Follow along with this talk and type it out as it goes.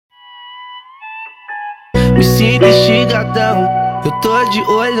Me sinto instigadão. Eu tô de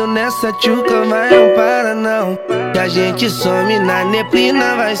olho nessa tchuca, mas não para não. Que a gente some na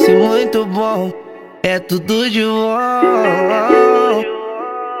neblina, vai ser muito bom. É tudo de bom.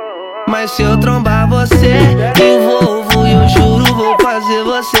 Mas se eu trombar você, envolvo e eu juro vou fazer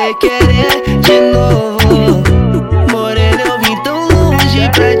você querer de novo. Morena, eu vim tão longe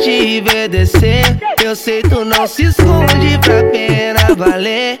pra te ver descer. Eu sei tu não se esconde pra pena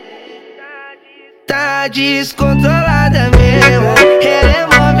valer. Tá descontrolada mesmo, ela é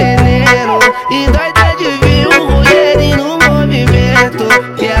mó veneno. E doida de ver o Rogério no movimento.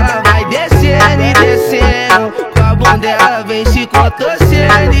 Que ela vai descendo e descendo, com a bunda ela vem se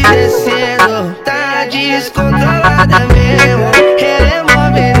contorcendo e descendo. Tá descontrolada mesmo, ela é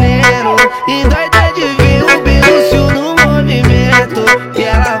mó veneno. E doida de ver o Braz no movimento. Que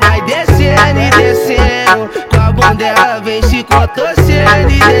ela vai descendo e descendo, com a bunda ela vem se contorcendo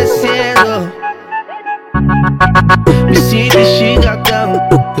e descendo. Me sinto instigadão.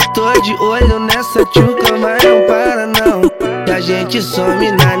 Eu tô de olho nessa tchuca, mas não para não. Que a gente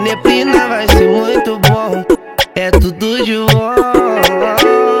some na neblina, vai ser muito bom. É tudo de bom.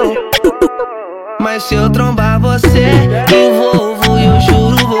 Mas se eu trombar você, envolvo e eu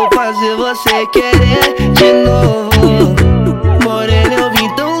juro vou fazer você querer de novo. Morena, eu vim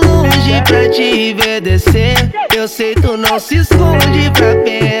tão longe pra te ver descer. Eu sei tu não se esconde pra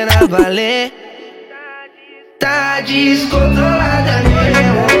pena valer. Tá descontrolada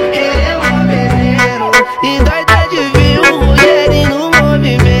mesmo, ele é um veneno. E doida de ver o Rogério no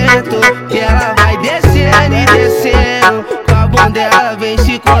movimento. Que ela vai descendo e descendo, com a bunda ela vem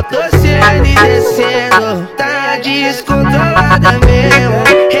se contorcendo e descendo. Tá descontrolada mesmo,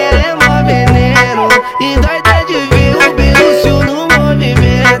 ele é mó veneno. E doida de ver o Braz no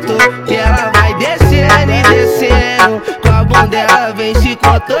movimento. Que ela vai descendo e descendo, com a bunda ela vem se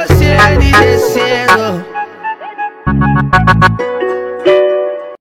contorcendo e descendo.